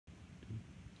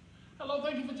Hello,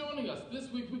 thank you for joining us.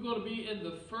 This week we're going to be in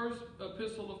the first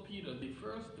epistle of Peter,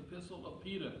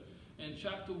 in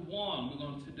chapter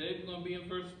 1. Today we're going to be in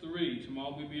verse 3.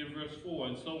 Tomorrow we'll be in verse 4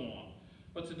 and so on.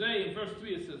 But today in verse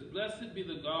 3 it says, "Blessed be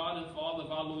the God and Father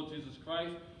of our Lord Jesus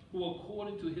Christ, who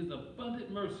according to his abundant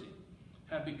mercy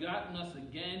have begotten us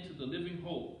again to the living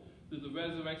hope through the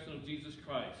resurrection of Jesus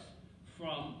Christ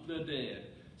from the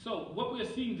dead." So what we're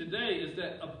seeing today is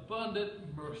that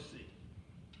abundant mercy.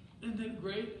 Isn't it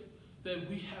great that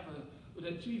we have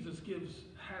that Jesus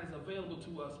has available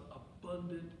to us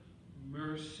abundant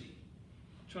mercy?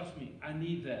 Trust me, I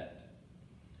need that.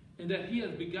 And that he has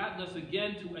begotten us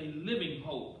again to a living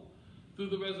hope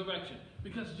through the resurrection.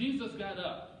 Because Jesus got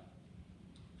up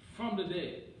from the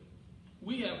dead,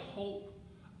 we have hope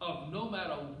of no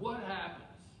matter what happens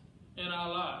in our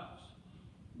lives,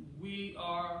 we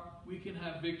can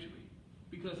have victory.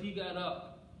 Because he got up.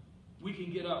 We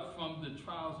can get up from the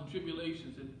trials and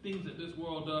tribulations and things that this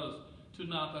world does to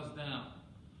knock us down.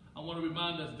 I want to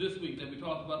remind us this week that we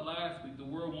talked about last week, the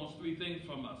world wants three things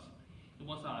from us. It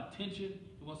wants our attention,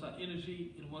 it wants our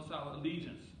energy, it wants our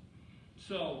allegiance.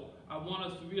 So I want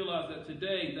us to realize that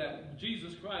today that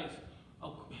Jesus Christ,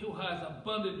 who has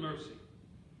abundant mercy,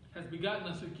 has begotten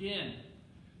us again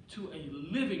to a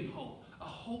living hope. A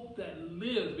hope that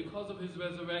lives because of his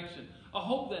resurrection. A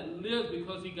hope that lives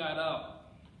because he got up.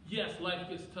 Yes, life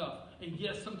gets tough. And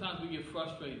yes, sometimes we get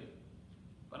frustrated.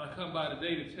 But I come by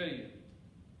today to tell you,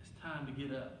 it's time to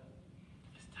get up.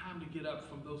 It's time to get up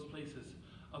from those places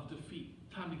of defeat.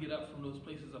 Time to get up from those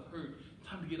places of hurt.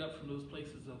 Time to get up from those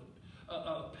places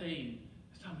of pain.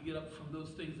 It's time to get up from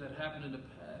those things that happened in the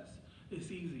past. It's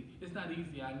easy. It's not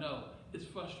easy, I know. It's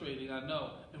frustrating, I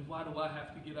know. And why do I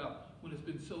have to get up when it's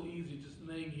been so easy just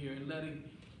laying here and letting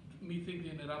me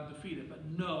thinking that I'm defeated? But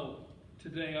no,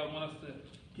 today I want us to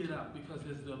get up because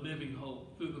there's a living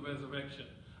hope through the resurrection.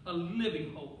 A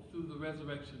living hope through the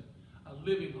resurrection. A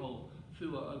living hope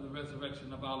through the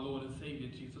resurrection of our Lord and Savior,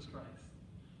 Jesus Christ.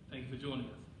 Thank you for joining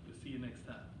us. We'll see you next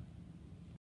time.